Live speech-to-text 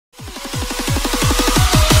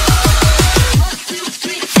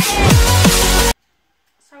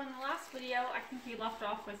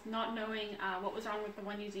off with not knowing what was wrong with the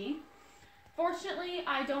 1UZ. Fortunately,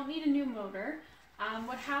 I don't need a new motor.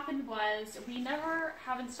 What happened was we never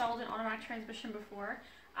have installed an automatic transmission before.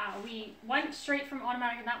 We went straight from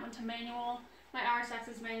automatic and that went to manual. My RSX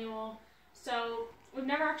is manual. So we've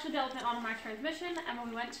never actually dealt with an automatic transmission, and when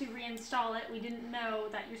we went to reinstall it, we didn't know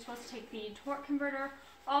that you're supposed to take the torque converter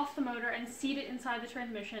off the motor and seat it inside the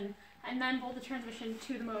transmission, and then bolt the transmission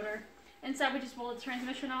to the motor. Instead, we just bolted the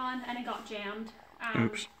transmission on, and it got jammed.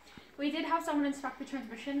 Oops. We did have someone inspect the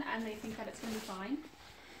transmission, and they think that it's going to be fine.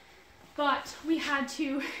 But we had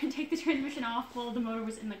to take the transmission off while the motor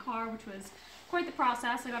was in the car, which was quite the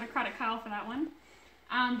process. I got to credit Kyle for that one.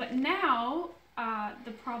 But now,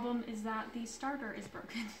 the problem is that the starter is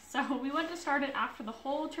broken. So we went to start it after the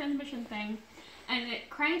whole transmission thing, and it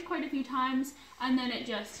cranked quite a few times, and then it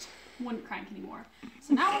just wouldn't crank anymore.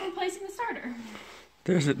 So now we're replacing the starter.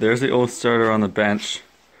 There's the old starter on the bench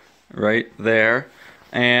right there,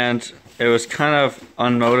 and it was kind of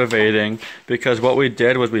unmotivating because what we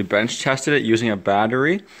did was we bench tested it using a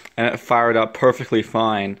battery, and it fired up perfectly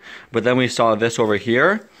fine. But then we saw this over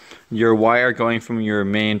here, your wire going from your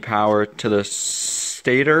main power to the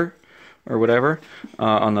stator or whatever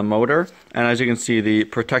on the motor, and as you can see, the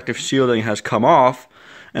protective shielding has come off,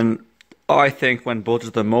 and I think when bolted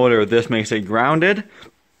to the motor, this makes it grounded,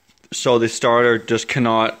 so the starter just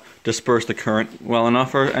cannot disperse the current well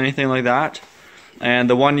enough or anything like that. And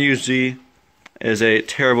the 1UZ is a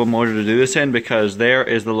terrible motor to do this in because there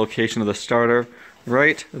is the location of the starter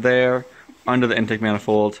right there under the intake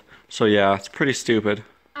manifold. So yeah, it's pretty stupid.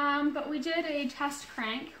 But we did a test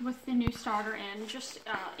crank with the new starter in, just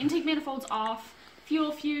intake manifolds off,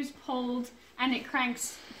 fuel fuse pulled, and it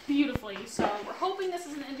cranks beautifully. So we're hoping this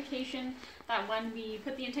is an indication that when we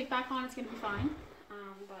put the intake back on, it's going to be fine.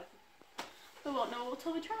 But we won't know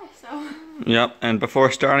until we try, so. Yep, and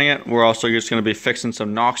before starting it, we're also just going to be fixing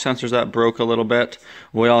some NOx sensors that broke a little bit.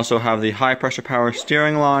 We also have the high pressure power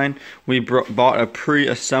steering line. We bought a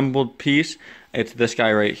pre-assembled piece. It's this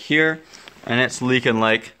guy right here, and it's leaking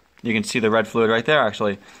like, you can see the red fluid right there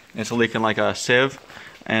actually. It's leaking like a sieve.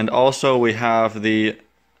 And also we have the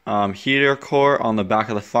heater core on the back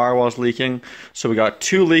of the firewalls leaking. So we got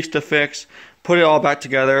 2 leaks to fix, put it all back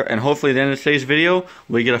together, and hopefully at the end of today's video,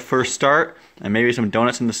 we get a first start and maybe some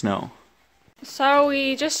donuts in the snow. So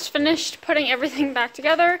we just finished putting everything back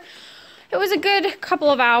together. It was a good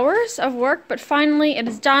couple of hours of work, but finally it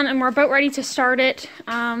is done and we're about ready to start it.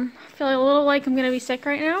 I feel a little like I'm gonna be sick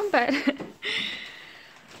right now, but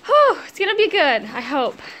it's gonna be good, I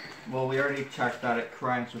hope. Well, we already checked that it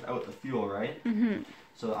cranks without the fuel, right? Mm-hmm.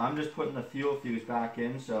 So I'm just putting the fuel fuse back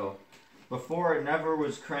in. So before it never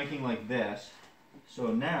was cranking like this. So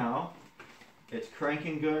now it's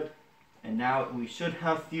cranking good, and now we should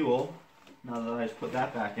have fuel. Now that I just put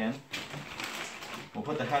that back in, we'll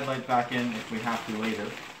put the headlight back in if we have to later.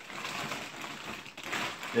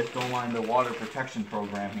 Just don't mind the water protection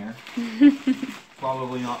program here.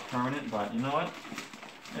 Probably not permanent, but you know what?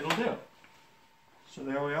 It'll do. So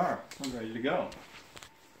there we are. I'm ready to go.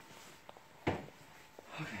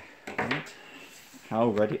 Okay. Right. How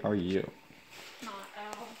ready are you? Not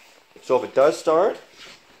at all. So if it does start,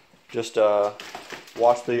 just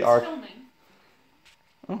watch the arc. Filming.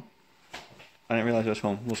 Oh. I didn't realize it was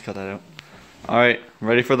home. We'll just cut that out. Alright,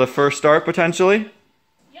 ready for the first start potentially?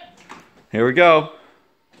 Yep. Here we go.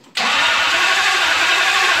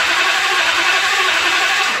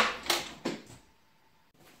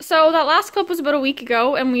 So that last clip was about a week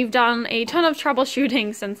ago, and we've done a ton of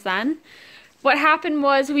troubleshooting since then. What happened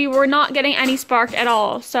was we were not getting any spark at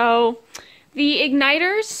all. So the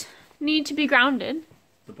igniters need to be grounded.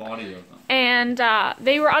 The body of them. And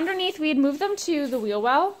they were underneath. We had moved them to the wheel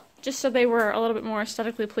well, just so they were a little bit more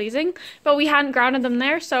aesthetically pleasing. But we hadn't grounded them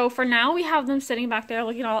there, so for now we have them sitting back there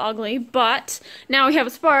looking all ugly. But now we have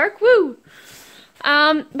a spark. Woo!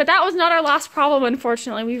 But that was not our last problem,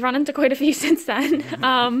 unfortunately. We've run into quite a few since then.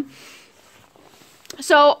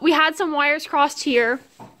 So we had some wires crossed here.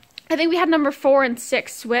 I think we had number 4 and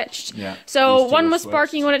 6 switched. Yeah. So one was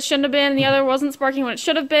sparking when it shouldn't have been, and the other wasn't sparking when it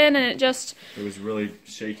should have been, and it just... It was really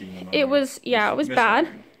shaking. It was, yeah, it was bad.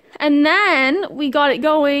 And then we got it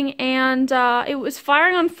going, and it was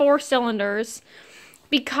firing on 4 cylinders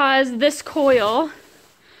because this coil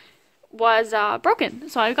was broken.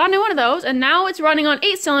 So I got a new one of those, and now it's running on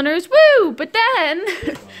 8 cylinders. Woo! But then,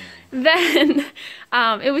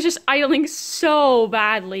 it was just idling so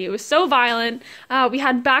badly. It was so violent. We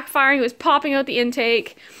had backfiring. It was popping out the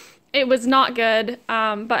intake. It was not good.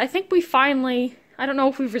 But I think we finally, I don't know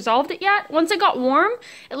if we've resolved it yet. Once it got warm,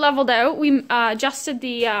 it leveled out. We adjusted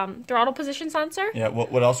the throttle position sensor. Yeah,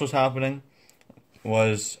 what else was happening?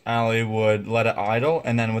 was Allie would let it idle,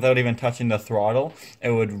 and then without even touching the throttle,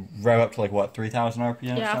 it would rev up to like what, 3,000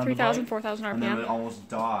 RPM? Yeah, 3,000, 4,000 RPM. And then it would almost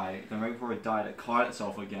die. Then right before it died, it caught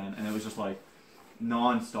itself again, and it was just like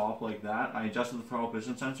non-stop like that. I adjusted the throttle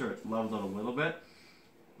position sensor, it leveled it a little bit.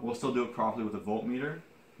 We'll still do it properly with a voltmeter,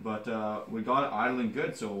 but we got it idling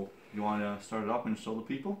good, so you want to start it up and show the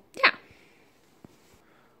people? Yeah.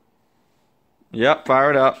 Yep,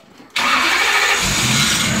 fire it up.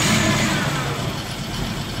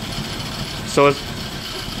 So it's,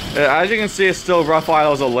 as you can see, it still rough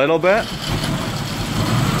idles a little bit.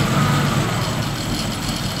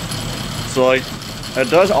 So like, it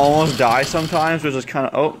does almost die sometimes, which is kind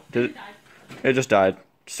of, oh, did it? It just died.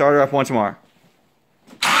 Start her up once more.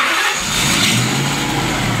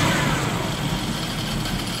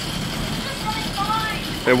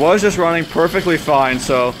 It was just running perfectly fine,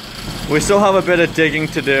 so we still have a bit of digging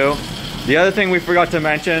to do. The other thing we forgot to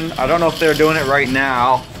mention, I don't know if they're doing it right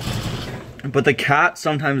now, but the cats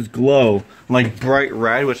sometimes glow like bright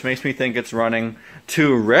red, which makes me think it's running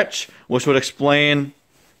too rich, which would explain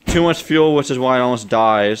too much fuel, which is why it almost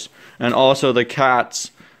dies. And also the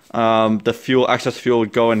cats, the excess fuel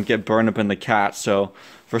would go and get burned up in the cats. So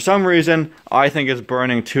for some reason, I think it's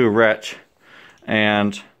burning too rich.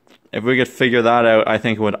 And if we could figure that out, I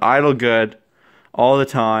think it would idle good all the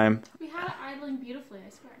time. We had it idling beautifully, I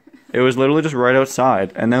swear. It was literally just right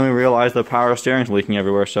outside, and then we realized the power steering's leaking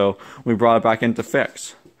everywhere, so we brought it back in to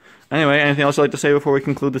fix. Anyway, anything else you'd like to say before we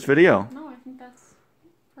conclude this video? No, I think that's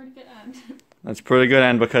a pretty good end. That's a pretty good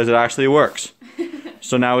end because it actually works.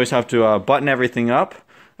 So now we just have to button everything up,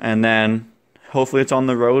 and then hopefully it's on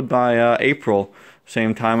the road by April,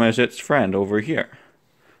 same time as its friend over here.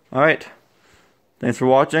 Alright, thanks for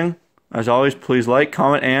watching. As always, please like,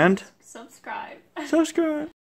 comment, and Subscribe. subscribe.